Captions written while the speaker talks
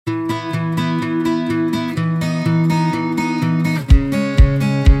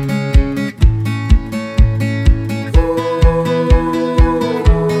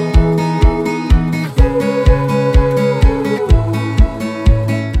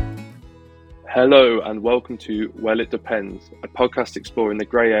Hello and welcome to Well It Depends, a podcast exploring the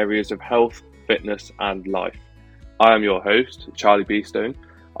grey areas of health, fitness and life. I am your host, Charlie Beestone.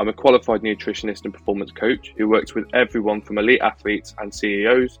 I'm a qualified nutritionist and performance coach who works with everyone from elite athletes and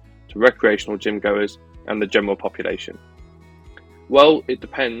CEOs to recreational gym goers and the general population. Well, it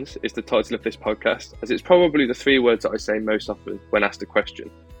depends is the title of this podcast, as it's probably the three words that I say most often when asked a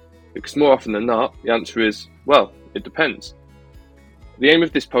question. Because more often than not, the answer is, well, it depends. The aim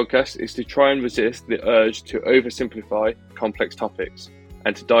of this podcast is to try and resist the urge to oversimplify complex topics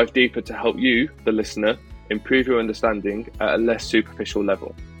and to dive deeper to help you, the listener, improve your understanding at a less superficial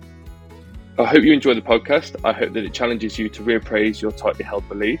level. I hope you enjoy the podcast. I hope that it challenges you to reappraise your tightly held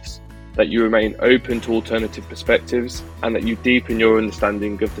beliefs, that you remain open to alternative perspectives, and that you deepen your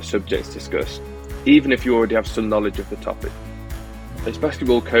understanding of the subjects discussed, even if you already have some knowledge of the topic. As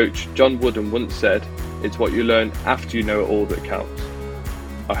basketball coach John Wooden once said, "It's what you learn after you know it all that counts."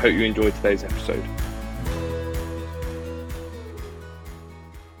 I hope you enjoyed today's episode.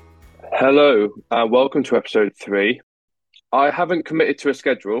 Hello, and welcome to episode 3. I haven't committed to a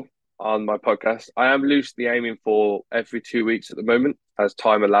schedule on my podcast. I am loosely aiming for every 2 weeks at the moment, as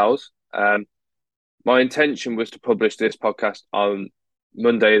time allows. My intention was to publish this podcast on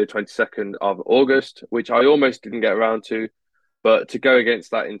Monday, the 22nd of August, which I almost didn't get around to, but to go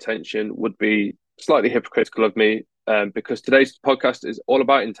against that intention would be slightly hypocritical of me. Because today's podcast is all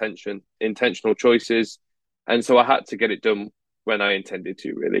about intentional choices. And so I had to get it done when I intended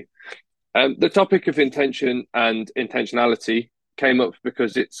to, really. The topic of intention and intentionality came up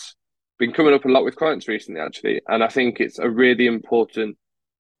because it's been coming up a lot with clients recently, actually. And I think it's a really important,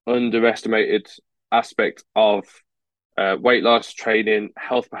 underestimated aspect of weight loss, training,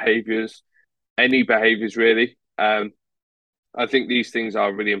 health behaviors, any behaviors, really. I think these things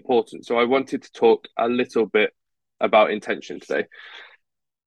are really important. So I wanted to talk a little bit about intention today.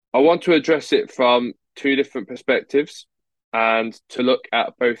 I want to address it from two different perspectives and to look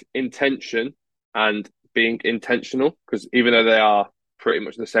at both intention and being intentional, because even though they are pretty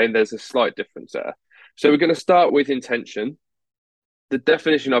much the same, there's a slight difference there. So we're going to start with intention. The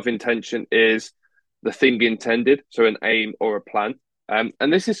definition of intention is the thing intended, so an aim or a plan.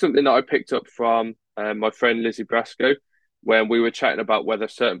 And this is something that I picked up from my friend Lizzie Brasco when we were chatting about whether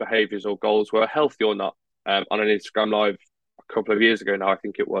certain behaviors or goals were healthy or not. On an Instagram live a couple of years ago now, I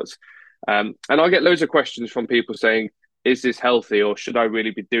think it was. And I get loads of questions from people saying, is this healthy or should I really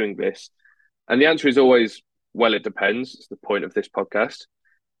be doing this? And the answer is always, well, it depends. It's the point of this podcast,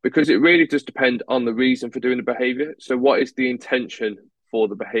 because it really does depend on the reason for doing the behavior. So what is the intention for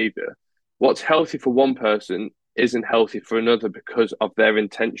the behavior? What's healthy for one person isn't healthy for another because of their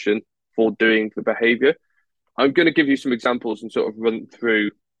intention for doing the behavior. I'm going to give you some examples and sort of run through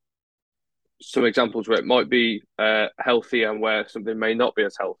some examples where it might be healthy and where something may not be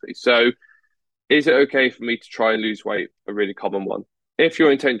as healthy. So is it okay for me to try and lose weight? A really common one. If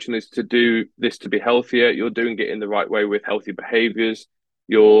your intention is to do this to be healthier, you're doing it in the right way with healthy behaviors.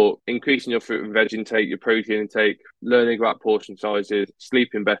 You're increasing your fruit and veg intake, your protein intake, learning about portion sizes,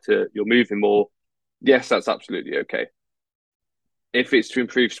 sleeping better, you're moving more. Yes, that's absolutely okay. If it's to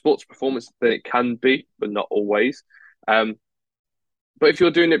improve sports performance, then it can be, but not always. But if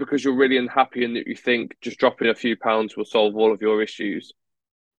you're doing it because you're really unhappy and that you think just dropping a few pounds will solve all of your issues,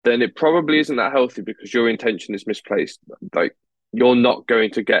 then it probably isn't that healthy because your intention is misplaced. Like, you're not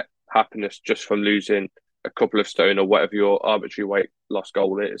going to get happiness just from losing a couple of stone or whatever your arbitrary weight loss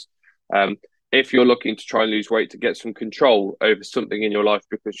goal is. If you're looking to try and lose weight to get some control over something in your life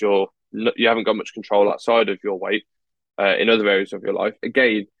because you haven't got much control outside of your weight in other areas of your life,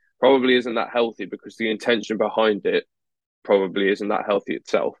 again, probably isn't that healthy because the intention behind it probably isn't that healthy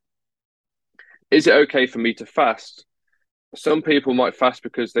itself. Is it okay for me to fast? Some people might fast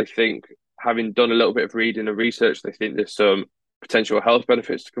because they think, having done a little bit of reading and research, they think there's some potential health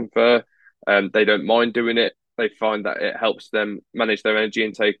benefits to confer. They don't mind doing it. They find that it helps them manage their energy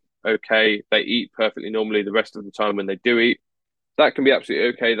intake okay. They eat perfectly normally the rest of the time when they do eat. That can be absolutely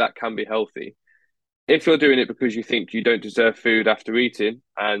okay. That can be healthy. If you're doing it because you think you don't deserve food after eating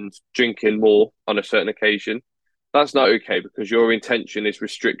and drinking more on a certain occasion, that's not okay because your intention is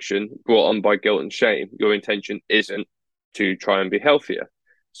restriction brought on by guilt and shame. Your intention isn't to try and be healthier.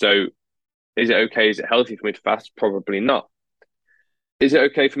 So is it okay? Is it healthy for me to fast? Probably not. Is it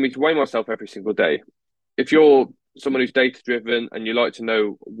okay for me to weigh myself every single day? If you're someone who's data driven and you like to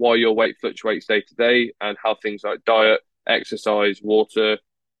know why your weight fluctuates day to day and how things like diet, exercise, water,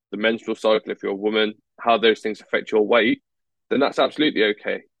 the menstrual cycle, if you're a woman, how those things affect your weight, then that's absolutely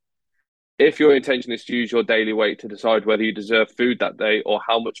okay. If your intention is to use your daily weight to decide whether you deserve food that day or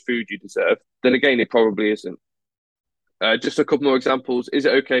how much food you deserve, then again, it probably isn't. Just a couple more examples. Is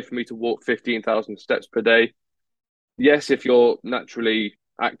it okay for me to walk 15,000 steps per day? Yes, if you're naturally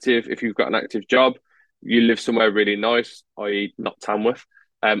active, if you've got an active job, you live somewhere really nice, i.e., not Tamworth,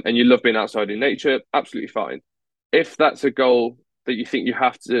 and you love being outside in nature, absolutely fine. If that's a goal that you think you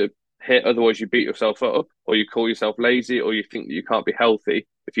have to hit, otherwise you beat yourself up, or you call yourself lazy, or you think that you can't be healthy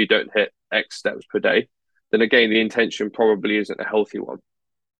if you don't hit X steps per day, then again, the intention probably isn't a healthy one.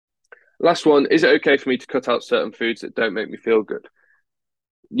 Last one, is it okay for me to cut out certain foods that don't make me feel good?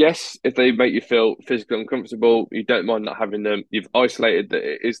 Yes, if they make you feel physically uncomfortable, you don't mind not having them. You've isolated that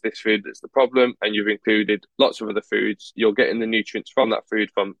it is this food that's the problem, and you've included lots of other foods. You're getting the nutrients from that food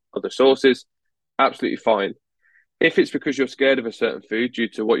from other sources. Absolutely fine. If it's because you're scared of a certain food due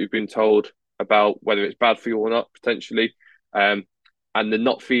to what you've been told about whether it's bad for you or not, potentially, and the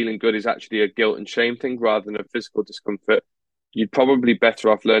not feeling good is actually a guilt and shame thing rather than a physical discomfort, you'd probably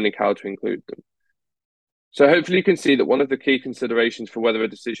better off learning how to include them. So hopefully you can see that one of the key considerations for whether a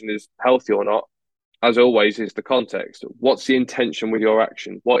decision is healthy or not, as always, is the context. What's the intention with your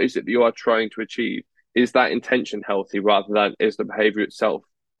action? What is it that you are trying to achieve? Is that intention healthy rather than is the behavior itself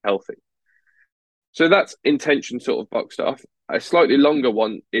healthy? So that's intention sort of boxed off. A slightly longer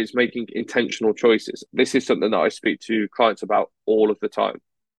one is making intentional choices. This is something that I speak to clients about all of the time.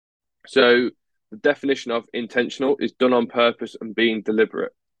 So the definition of intentional is done on purpose and being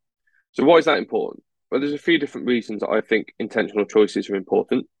deliberate. So why is that important? Well, there's a few different reasons that I think intentional choices are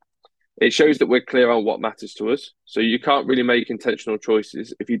important. It shows that we're clear on what matters to us. So you can't really make intentional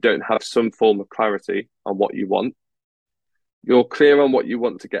choices if you don't have some form of clarity on what you want. You're clear on what you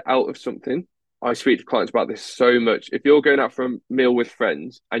want to get out of something. I speak to clients about this so much. If you're going out for a meal with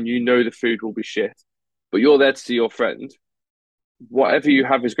friends and you know the food will be shit, but you're there to see your friend, whatever you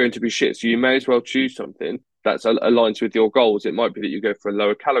have is going to be shit. So you may as well choose something that's aligns with your goals. It might be that you go for a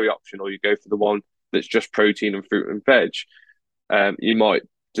lower calorie option, or you go for the one that's just protein and fruit and veg. You might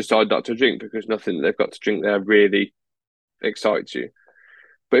decide not to drink because nothing that they've got to drink there really excites you.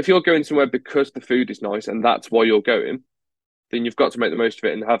 But if you're going somewhere because the food is nice and that's why you're going, then you've got to make the most of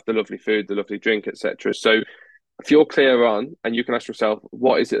it and have the lovely food, the lovely drink, etc. So if you're clear on, and you can ask yourself,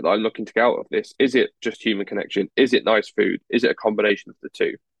 what is it that I'm looking to get out of this? Is it just human connection? Is it nice food? Is it a combination of the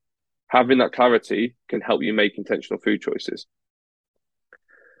two? Having that clarity can help you make intentional food choices.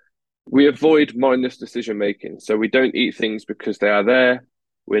 We avoid mindless decision making. So we don't eat things because they are there.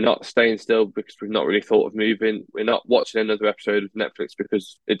 We're not staying still because we've not really thought of moving. We're not watching another episode of Netflix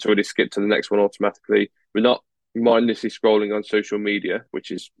because it's already skipped to the next one automatically. We're not mindlessly scrolling on social media,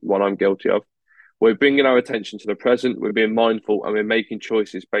 which is what I'm guilty of. We're bringing our attention to the present. We're being mindful and we're making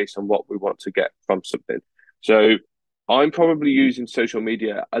choices based on what we want to get from something. So I'm probably using social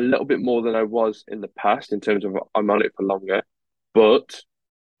media a little bit more than I was in the past in terms of I'm on it for longer, but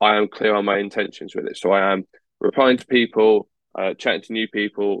I am clear on my intentions with it. So I am replying to people, chatting to new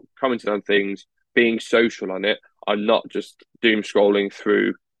people, commenting on things, being social on it. I'm not just doom scrolling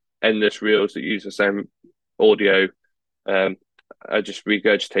through endless reels that use the same audio. I just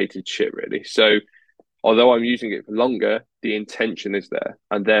regurgitated shit, really. So although I'm using it for longer, the intention is there.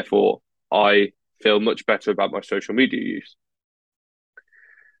 And therefore, I feel much better about my social media use.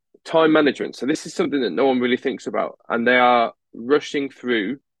 Time management. So this is something that no one really thinks about. And they are rushing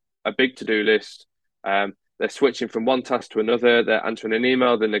through a big to-do list. They're switching from one task to another. They're answering an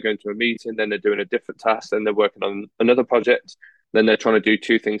email, then they're going to a meeting, then they're doing a different task, then they're working on another project, then they're trying to do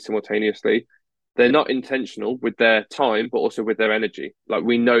two things simultaneously. They're not intentional with their time, but also with their energy. Like,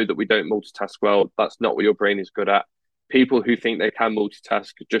 we know that we don't multitask well. That's not what your brain is good at. People who think they can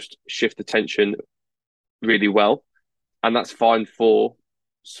multitask just shift attention really well. And that's fine for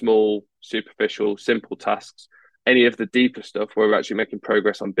small, superficial, simple tasks. Any of the deeper stuff where we're actually making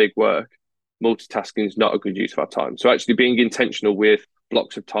progress on big work, multitasking is not a good use of our time. So actually being intentional with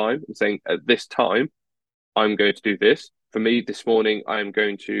blocks of time and saying, at this time, I'm going to do this. For me, this morning, I am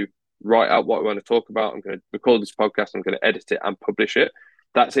going to write out what I want to talk about. I'm going to record this podcast. I'm going to edit it and publish it.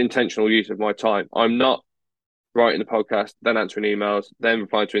 That's intentional use of my time. I'm not writing the podcast, then answering emails, then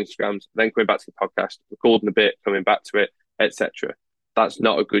replying to Instagrams, then coming back to the podcast, recording a bit, coming back to it, etc. That's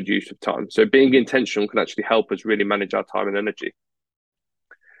not a good use of time. So being intentional can actually help us really manage our time and energy.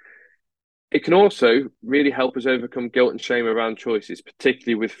 It can also really help us overcome guilt and shame around choices,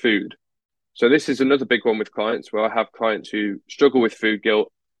 particularly with food. So this is another big one with clients, where I have clients who struggle with food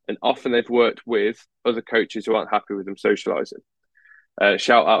guilt, and often they've worked with other coaches who aren't happy with them socializing.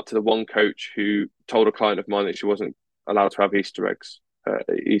 Shout out to the one coach who told a client of mine that she wasn't allowed to have Easter eggs at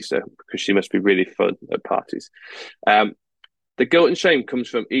Easter because she must be really fun at parties. The guilt and shame comes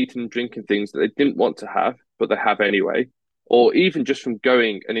from eating and drinking things that they didn't want to have, but they have anyway, or even just from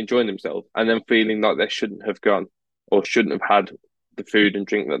going and enjoying themselves and then feeling like they shouldn't have gone. or shouldn't have had the food and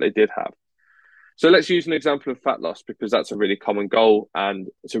drink that they did have. So let's use an example of fat loss because that's a really common goal and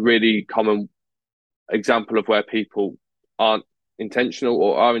it's a really common example of where people aren't intentional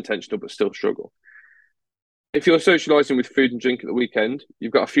or are intentional but still struggle. If you're socializing with food and drink at the weekend,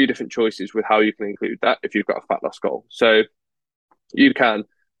 you've got a few different choices with how you can include that if you've got a fat loss goal. So you can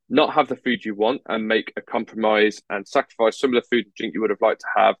not have the food you want and make a compromise and sacrifice some of the food and drink you would have liked to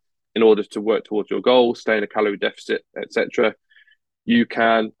have in order to work towards your goal, stay in a calorie deficit, etc. You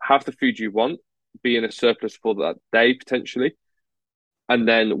can have the food you want, be in a surplus for that day potentially, and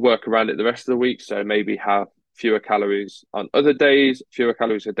then work around it the rest of the week. So maybe have fewer calories on other days, fewer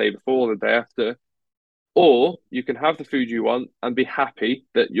calories the day before, the day after. Or you can have the food you want and be happy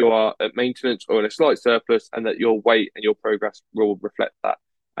that you are at maintenance or in a slight surplus and that your weight and your progress will reflect that.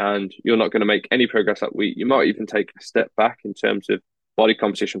 And you're not going to make any progress that week. You might even take a step back in terms of body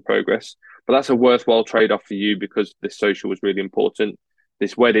composition progress. But that's a worthwhile trade off for you because this social was really important.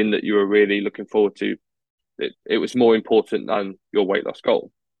 This wedding that you were really looking forward to, it was more important than your weight loss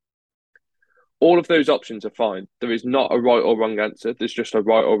goal. All of those options are fine. There is not a right or wrong answer. There's just a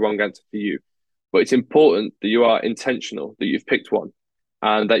right or wrong answer for you. But it's important that you are intentional, that you've picked one,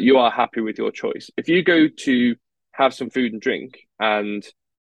 and that you are happy with your choice. If you go to have some food and drink and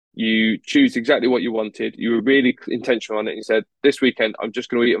you choose exactly what you wanted, you were really intentional on it, and you said, this weekend, I'm just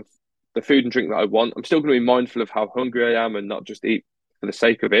going to eat the food and drink that I want. I'm still going to be mindful of how hungry I am and not just eat for the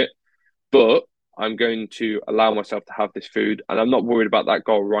sake of it. But I'm going to allow myself to have this food, and I'm not worried about that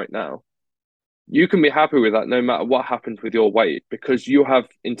goal right now. You can be happy with that no matter what happens with your weight because you have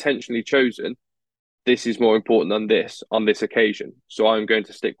intentionally chosen this is more important than this on this occasion. So I'm going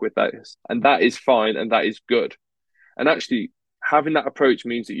to stick with that. And that is fine and that is good. And actually, having that approach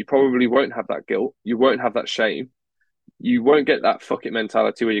means that you probably won't have that guilt. You won't have that shame. You won't get that fuck it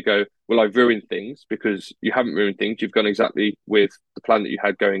mentality where you go, well, I've ruined things because you haven't ruined things. You've gone exactly with the plan that you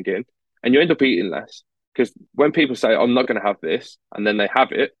had going in. And you end up eating less. Because when people say, I'm not going to have this, and then they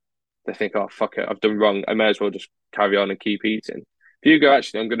have it, they think, oh, fuck it, I've done wrong. I may as well just carry on and keep eating. If you go,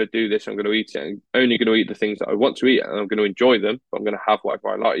 actually, I'm going to do this, I'm going to eat it, I'm only going to eat the things that I want to eat, and I'm going to enjoy them, but I'm going to have whatever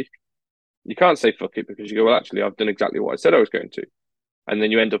I like. You can't say fuck it because you go, well, actually, I've done exactly what I said I was going to. And then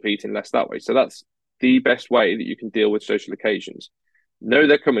you end up eating less that way. So that's the best way that you can deal with social occasions. Know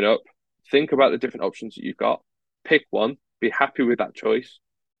they're coming up, think about the different options that you've got, pick one, be happy with that choice,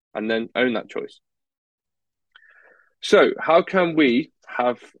 and then own that choice. So, how can we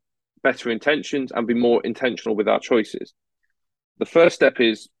have better intentions and be more intentional with our choices? The first step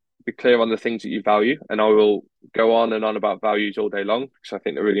is be clear on the things that you value. And I will go on and on about values all day long because I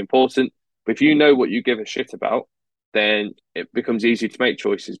think they're really important. But if you know what you give a shit about, then it becomes easy to make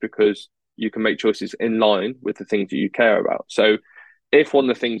choices because you can make choices in line with the things that you care about. So if one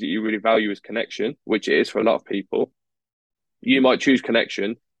of the things that you really value is connection, which it is for a lot of people, you might choose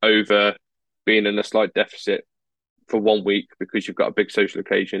connection over being in a slight deficit for 1 week because you've got a big social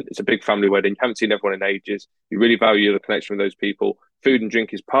occasion. It's a big family wedding. You haven't seen everyone in ages. You really value the connection with those people. Food and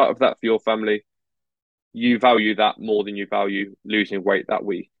drink is part of that for your family. You value that more than you value losing weight that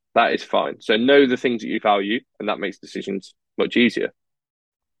week. That is fine. So know the things that you value, and that makes decisions much easier.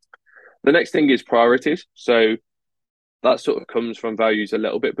 The next thing is priorities. So that sort of comes from values a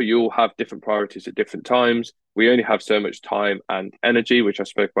little bit, but you all have different priorities at different times. We only have so much time and energy, which I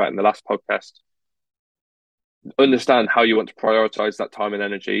spoke about in the last podcast. Understand how you want to prioritize that time and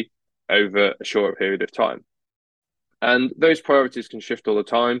energy over a shorter period of time. And those priorities can shift all the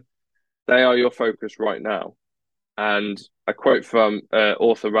time. They are your focus right now. And a quote from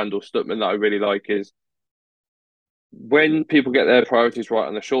author Randall Stutman that I really like is, when people get their priorities right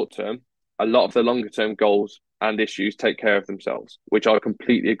on the short term, a lot of the longer term goals and issues take care of themselves, which I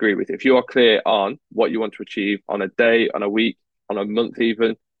completely agree with. If you are clear on what you want to achieve on a day, on a week, on a month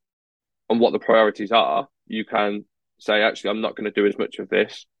even, on what the priorities are, you can say, actually, I'm not going to do as much of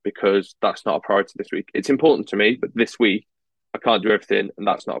this because that's not a priority this week. It's important to me, but this week I can't do everything and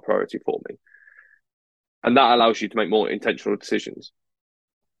that's not a priority for me. And that allows you to make more intentional decisions.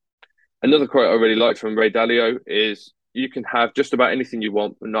 Another quote I really like from Ray Dalio is, you can have just about anything you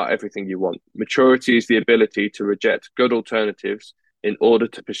want, but not everything you want. Maturity is the ability to reject good alternatives in order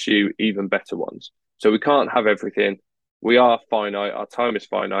to pursue even better ones. So we can't have everything. We are finite. Our time is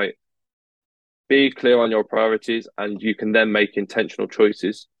finite. Be clear on your priorities, and you can then make intentional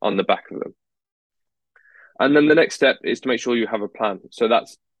choices on the back of them. And then the next step is to make sure you have a plan. So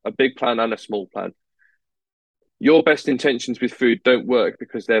that's a big plan and a small plan. Your best intentions with food don't work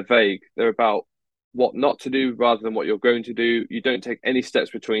because they're vague. They're about what not to do rather than what you're going to do. You don't take any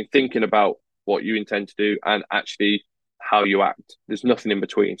steps between thinking about what you intend to do and actually how you act. There's nothing in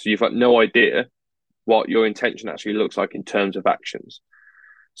between. So you've got no idea what your intention actually looks like in terms of actions.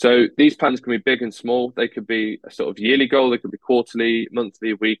 So these plans can be big and small. They could be a sort of yearly goal. They could be quarterly,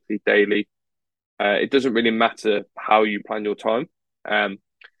 monthly, weekly, daily. It doesn't really matter how you plan your time.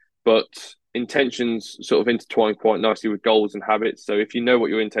 But intentions sort of intertwine quite nicely with goals and habits. So if you know what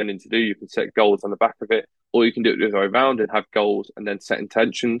you're intending to do, you can set goals on the back of it, or you can do it the other way around and have goals and then set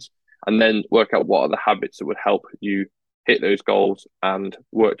intentions and then work out what are the habits that would help you hit those goals and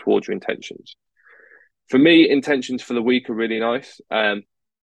work towards your intentions. For me, intentions for the week are really nice.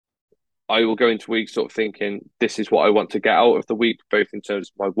 I will go into weeks sort of thinking this is what I want to get out of the week, both in terms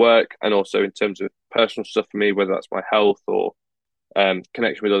of my work and also in terms of personal stuff for me, whether that's my health or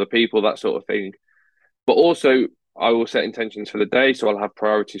connection with other people, that sort of thing. But also, I will set intentions for the day. So I'll have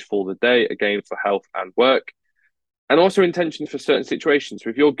priorities for the day, again, for health and work. And also intentions for certain situations. So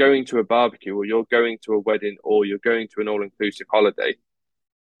if you're going to a barbecue or you're going to a wedding or you're going to an all-inclusive holiday,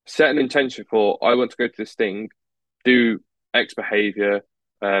 set an intention for, I want to go to this thing, do X behavior.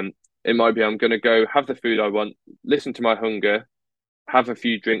 It might be I'm going to go have the food I want, listen to my hunger, have a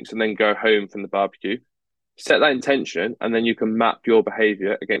few drinks, and then go home from the barbecue. Set that intention, and then you can map your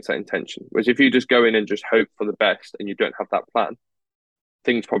behavior against that intention. Whereas if you just go in and just hope for the best and you don't have that plan,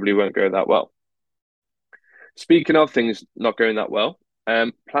 things probably won't go that well. Speaking of things not going that well,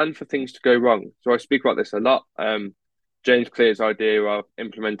 plan for things to go wrong. So I speak about this a lot. James Clear's idea of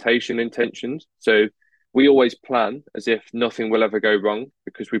implementation intentions. So we always plan as if nothing will ever go wrong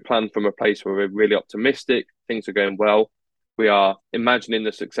because we plan from a place where we're really optimistic, things are going well. We are imagining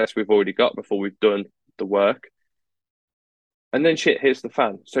the success we've already got before we've done the work. And then shit hits the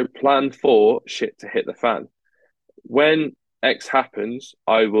fan. So plan for shit to hit the fan. When X happens,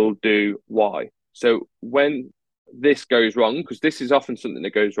 I will do Y. So when this goes wrong, because this is often something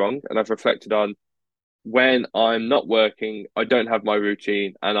that goes wrong, and I've reflected on when I'm not working, I don't have my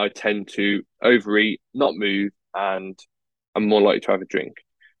routine and I tend to overeat, not move, and I'm more likely to have a drink.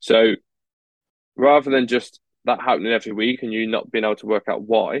 So rather than just that happening every week and you not being able to work out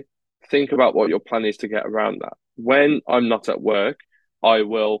why, think about what your plan is to get around that. When I'm not at work, I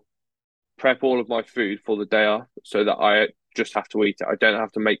will prep all of my food for the day off so that I just have to eat it. I don't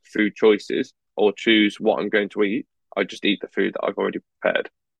have to make food choices or choose what I'm going to eat. I just eat the food that I've already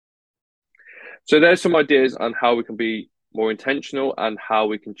prepared. So there's some ideas on how we can be more intentional and how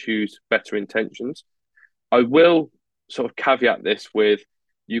we can choose better intentions. I will sort of caveat this with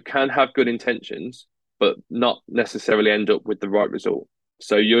you can have good intentions, but not necessarily end up with the right result.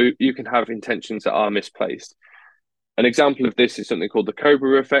 So you can have intentions that are misplaced. An example of this is something called the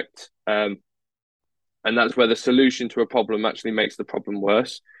Cobra effect. And that's where the solution to a problem actually makes the problem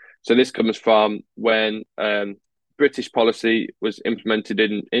worse. So this comes from when British policy was implemented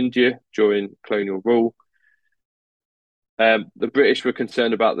in India during colonial rule. The British were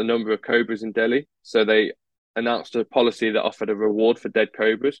concerned about the number of cobras in Delhi, so they announced a policy that offered a reward for dead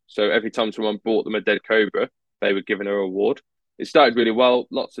cobras. So every time someone brought them a dead cobra, they were given a reward. It started really well.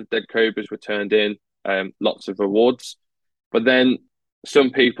 Lots of dead cobras were turned in, lots of rewards. But then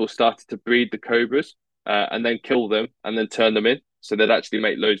some people started to breed the cobras and then kill them and then turn them in. So they'd actually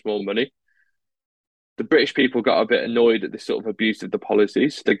make loads more money. The British people got a bit annoyed at this sort of abuse of the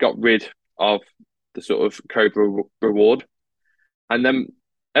policies. They got rid of the sort of cobra reward. And then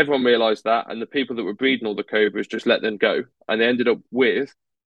everyone realised that, and the people that were breeding all the cobras just let them go. And they ended up with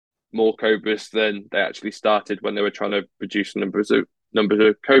more cobras than they actually started when they were trying to reduce the numbers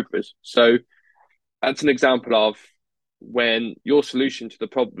of cobras. So that's an example of when your solution to the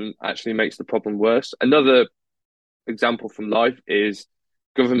problem actually makes the problem worse. Another example from life is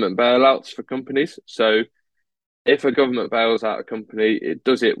government bailouts for companies. So if a government bails out a company, it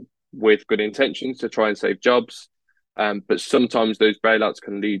does it with good intentions to try and save jobs. But sometimes those bailouts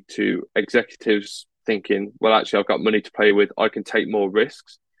can lead to executives thinking, well, actually, I've got money to play with. I can take more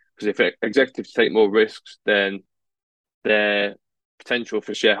risks. Because if executives take more risks, then their potential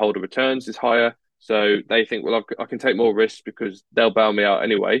for shareholder returns is higher. So they think, well, I can take more risks because they'll bail me out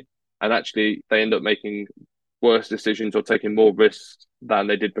anyway. And actually, they end up making worse decisions or taking more risks than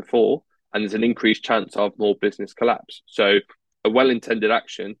they did before. And there's an increased chance of more business collapse. So a well-intended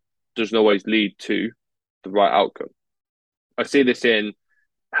action doesn't always lead to the right outcome. I see this in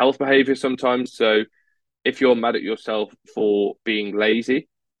health behavior sometimes. So if you're mad at yourself for being lazy,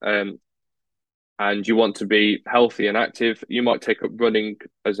 and you want to be healthy and active, you might take up running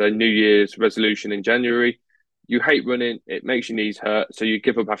as a New Year's resolution in January. You hate running, it makes your knees hurt, so you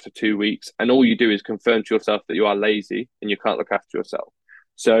give up after 2 weeks, and all you do is confirm to yourself that you are lazy and you can't look after yourself.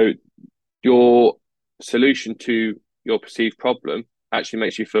 So your solution to your perceived problem actually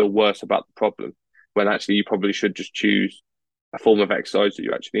makes you feel worse about the problem, when actually you probably should just choose a form of exercise that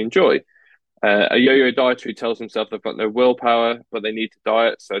you actually enjoy. A yo-yo dieter who tells themselves they've got no willpower, but they need to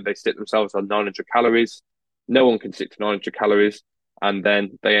diet, so they stick themselves on 900 calories. No one can stick to 900 calories, and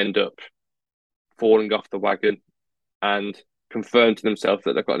then they end up falling off the wagon and confirm to themselves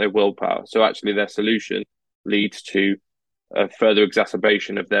that they've got no willpower. So actually, their solution leads to a further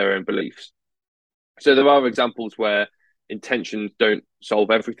exacerbation of their own beliefs. So there are examples where intentions don't solve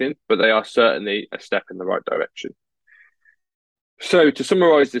everything, but they are certainly a step in the right direction. So to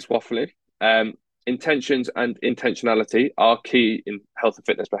summarize this waffling, intentions and intentionality are key in health and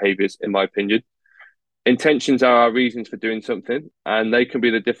fitness behaviors, in my opinion. Intentions are our reasons for doing something, and they can be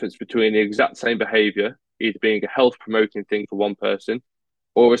the difference between the exact same behavior, either being a health promoting thing for one person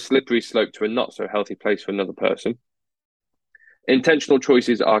or a slippery slope to a not so healthy place for another person. Intentional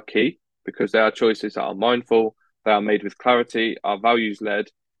choices are key because they are choices that are mindful, they are made with clarity, are values led,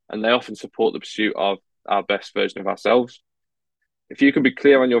 and they often support the pursuit of our best version of ourselves. If you can be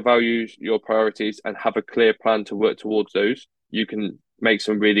clear on your values, your priorities, and have a clear plan to work towards those, you can make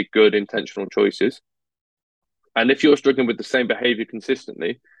some really good intentional choices. And if you're struggling with the same behavior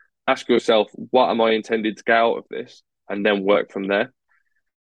consistently, ask yourself, what am I intended to get out of this? And then work from there.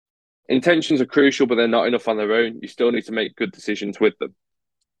 Intentions are crucial, but they're not enough on their own. You still need to make good decisions with them.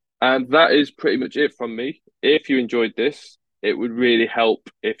 And that is pretty much it from me. If you enjoyed this, it would really help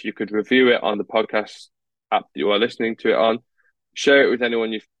if you could review it on the podcast app that you are listening to it on. Share it with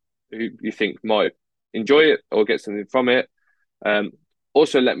anyone who you think might enjoy it or get something from it.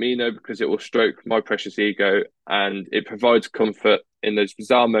 Also, let me know because it will stroke my precious ego and it provides comfort in those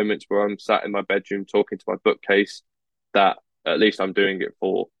bizarre moments where I'm sat in my bedroom talking to my bookcase that at least I'm doing it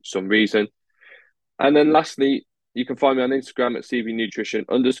for some reason. And then lastly, you can find me on Instagram at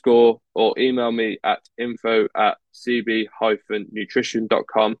cbnutrition_ or email me at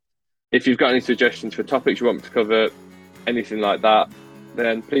info@cb-nutrition.com. If you've got any suggestions for topics you want me to cover, anything like that,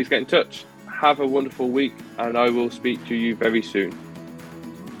 then please get in touch. Have a wonderful week and I will speak to you very soon.